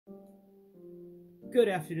Good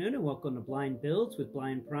afternoon and welcome to Blind Builds with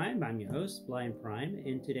Blind Prime. I'm your host, Blind Prime,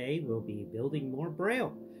 and today we'll be building more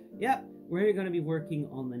Braille. Yep, we're going to be working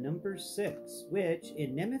on the number 6, which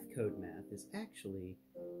in Nemeth code math is actually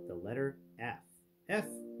the letter F. F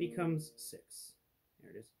becomes 6.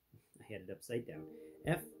 There it is. I had it upside down.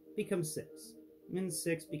 F becomes 6, and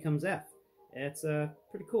 6 becomes F. It's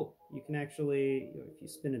pretty cool. You can actually, if you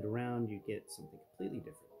spin it around, you get something completely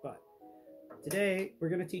different. But today, we're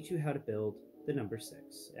going to teach you how to build the number 6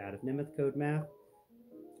 out of Nemeth code math.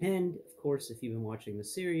 And of course, if you've been watching the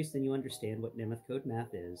series, then you understand what Nemeth code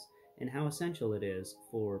math is and how essential it is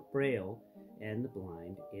for Braille and the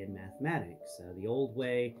blind in mathematics. The old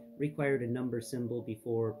way required a number symbol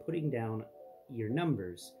before putting down your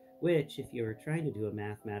numbers, which if you're trying to do a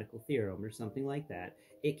mathematical theorem or something like that,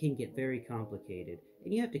 it can get very complicated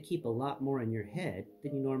and you have to keep a lot more in your head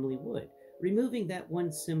than you normally would. Removing that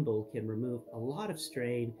one symbol can remove a lot of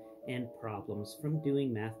strain and problems from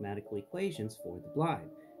doing mathematical equations for the blind.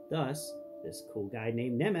 Thus, this cool guy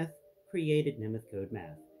named Nemeth created Nemeth code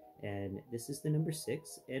math. And this is the number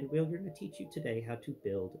 6, and we're going to teach you today how to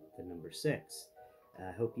build the number 6.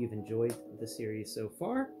 I hope you've enjoyed the series so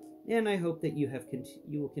far, and I hope that you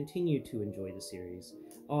will continue to enjoy the series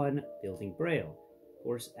on building Braille. Of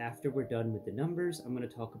course, after we're done with the numbers, I'm going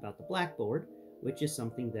to talk about the blackboard, which is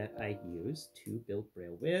something that I use to build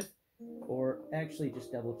Braille with. Or actually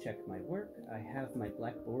just double check my work. I have my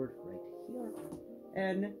blackboard right here,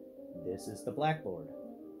 and this is the blackboard.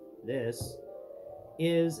 This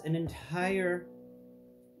is an entire,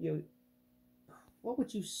 what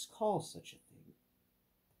would you call such a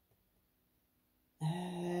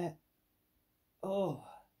thing?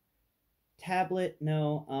 Tablet,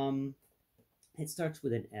 no, it starts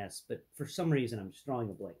with an S, but for some reason I'm just drawing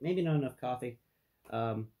a blank. Maybe not enough coffee.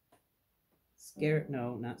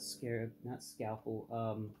 No, not scarab, not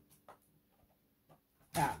scalpel.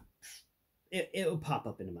 It will pop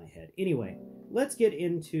up into my head. Anyway, let's get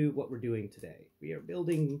into what we're doing today. We are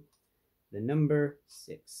building the number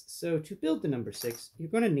 6. So to build the number 6,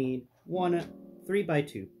 you're going to need one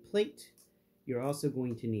 3x2 plate. You're also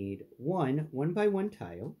going to need one 1x1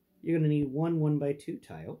 tile. You're going to need one 1x2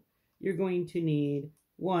 tile. You're going to need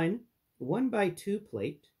one 1x2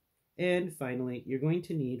 plate. And finally, you're going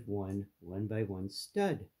to need one 1x1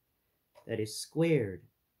 stud that is squared.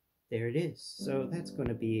 There it is. So that's going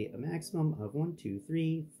to be a maximum of 1, 2,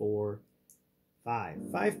 3, 4,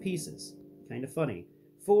 5. 5 pieces. Kind of funny.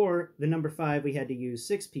 For the number 5, we had to use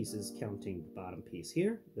 6 pieces, counting the bottom piece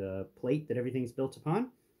here, the plate that everything's built upon.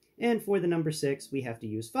 And for the number 6, we have to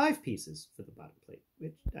use 5 pieces for the bottom plate,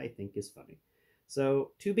 which I think is funny.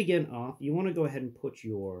 So to begin off, you want to go ahead and put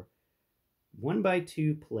your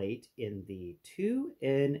 1x2 plate in the 2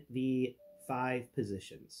 and the 5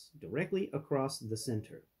 positions directly across the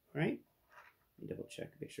center, right? Let me double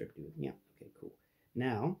check, make sure I'm doing, yeah, okay, cool.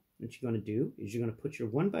 Now, what you're going to do is you're going to put your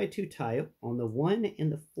 1x2 tile on the 1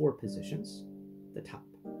 and the 4 positions, the top.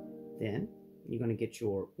 Then you're going to get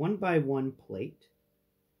your 1x1 plate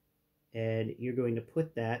and you're going to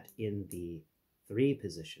put that in the 3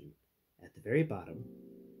 position at the very bottom.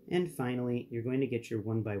 And finally, you're going to get your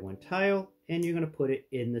 1x1 tile and you're going to put it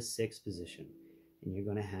in the 6 position. And you're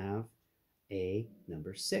going to have a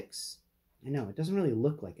number 6. I know, it doesn't really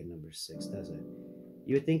look like a number 6, does it?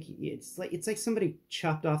 You would think it's like somebody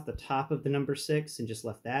chopped off the top of the number 6 and just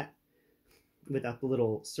left that without the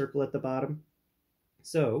little circle at the bottom.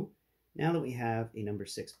 So now that we have a number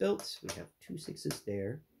 6 built, we have 2 6s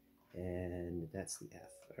there, and that's the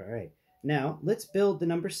F. All right. Now let's build the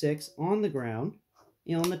number 6 on the ground.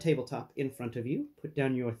 On the tabletop in front of you. Put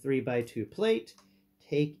down your 3x2 plate,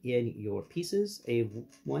 take in your pieces, a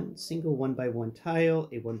single 1x1 tile,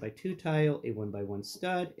 a 1x2 tile, a 1x1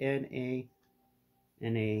 stud, and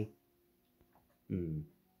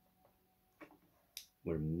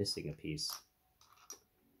we're missing a piece.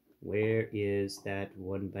 Where is that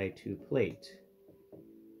 1x2 plate?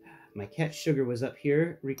 My cat Sugar was up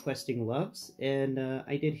here requesting loves, and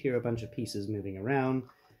I did hear a bunch of pieces moving around.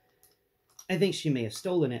 I think she may have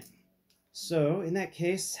stolen it. So, in that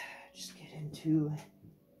case, just get into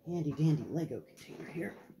handy dandy Lego container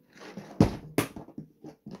here.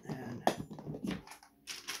 And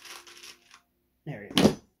there you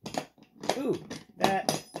go. Ooh,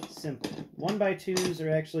 that simple. 1x2s are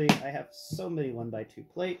actually, I have so many 1x2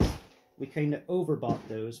 plates. We kind of overbought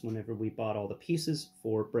those whenever we bought all the pieces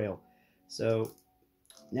for Braille. So,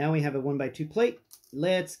 now we have a 1x2 plate.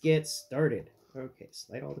 Let's get started. Okay,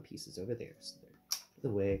 slide all the pieces over there. So they're out of the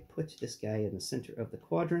way. Put this guy in the center of the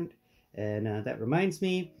quadrant. And that reminds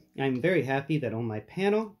me, I'm very happy that on my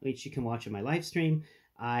panel, which you can watch in my live stream,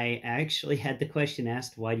 I actually had the question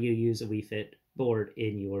asked, why do you use a Wii Fit board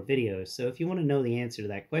in your videos? So if you want to know the answer to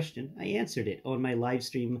that question, I answered it on my live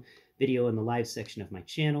stream video in the live section of my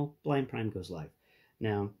channel. Blind Prime goes live.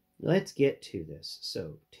 Now, let's get to this.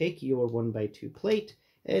 So take your 1x2 plate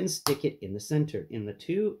and stick it in the center, in the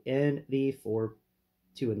 2 and the 4,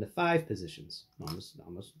 2 and the 5 positions.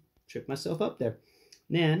 Almost tripped myself up there.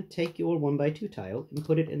 Then take your 1x2 tile and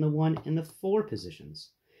put it in the 1 and the 4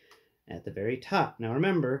 positions at the very top. Now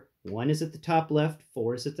remember, 1 is at the top left,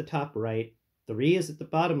 4 is at the top right, 3 is at the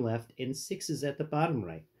bottom left, and 6 is at the bottom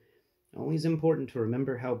right. Always important to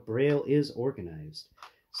remember how Braille is organized.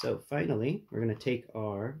 So finally, we're going to take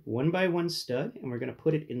our 1x1 stud and we're going to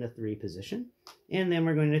put it in the 3 position. And then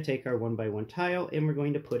we're going to take our 1x1 tile and we're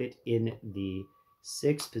going to put it in the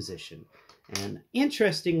 6 position. And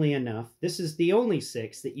interestingly enough, this is the only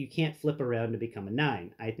 6 that you can't flip around to become a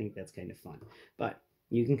 9. I think that's kind of fun. But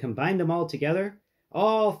you can combine them all together,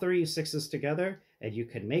 all 3 6s together, and you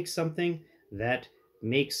can make something that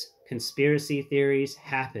makes conspiracy theories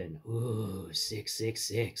happen. Ooh,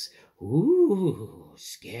 666. Ooh,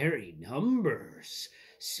 scary numbers.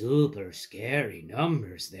 Super scary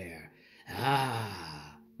numbers there.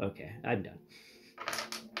 Ah. Okay, I'm done.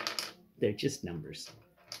 They're just numbers.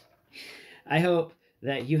 I hope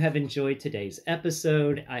that you have enjoyed today's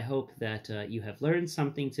episode. I hope that you have learned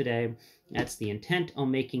something today. That's the intent on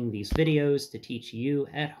making these videos, to teach you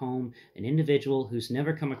at home, an individual who's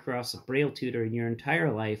never come across a Braille tutor in your entire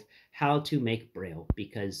life, how to make Braille.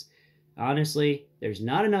 Because honestly, there's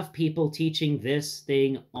not enough people teaching this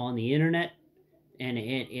thing on the internet, and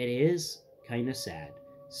it is kind of sad.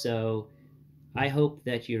 So I hope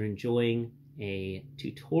that you're enjoying a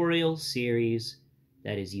tutorial series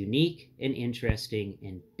that is unique and interesting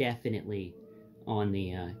and definitely on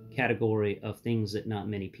the category of things that not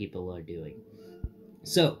many people are doing.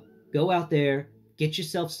 So go out there, get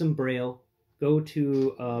yourself some Braille, go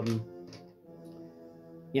to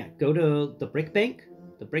the Brick Bank.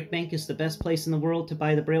 The Brick Bank is the best place in the world to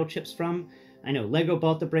buy the Braille chips from. I know Lego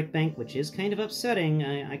bought the Brick Bank, which is kind of upsetting.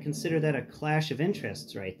 I consider that a clash of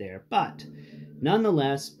interests right there. But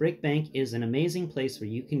nonetheless, Brick Bank is an amazing place where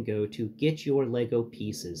you can go to get your Lego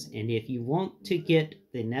pieces. And if you want to get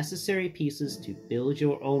the necessary pieces to build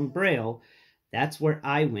your own Braille, that's where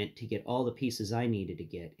I went to get all the pieces I needed to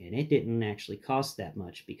get. And it didn't actually cost that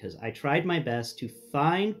much because I tried my best to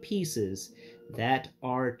find pieces that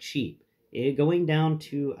are cheap. Going down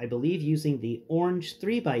to, I believe, using the orange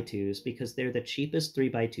 3x2s because they're the cheapest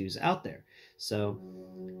 3x2s out there. So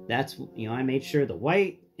that's, I made sure the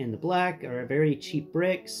white and the black are very cheap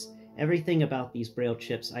bricks. Everything about these Braille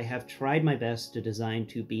chips I have tried my best to design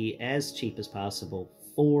to be as cheap as possible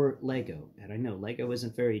for Lego. And I know Lego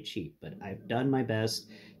isn't very cheap, but I've done my best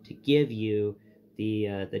to give you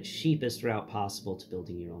the cheapest route possible to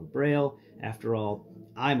building your own Braille. After all,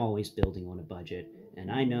 I'm always building on a budget. And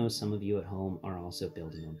I know some of you at home are also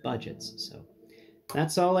building on budgets. So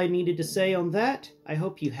that's all I needed to say on that. I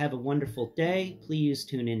hope you have a wonderful day. Please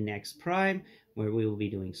tune in next Prime, where we will be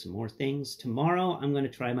doing some more things. Tomorrow, I'm going to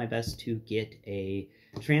try my best to get a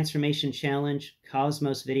Transformation Challenge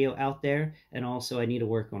Cosmos video out there. And also, I need to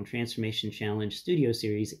work on Transformation Challenge Studio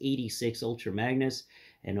Series 86 Ultra Magnus.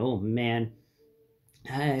 And oh man,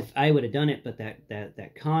 I would have done it, but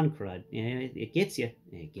that con crud, it gets you.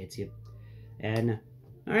 It gets you. And,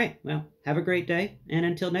 all right, well, have a great day, and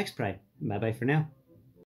until next Pride, bye-bye for now.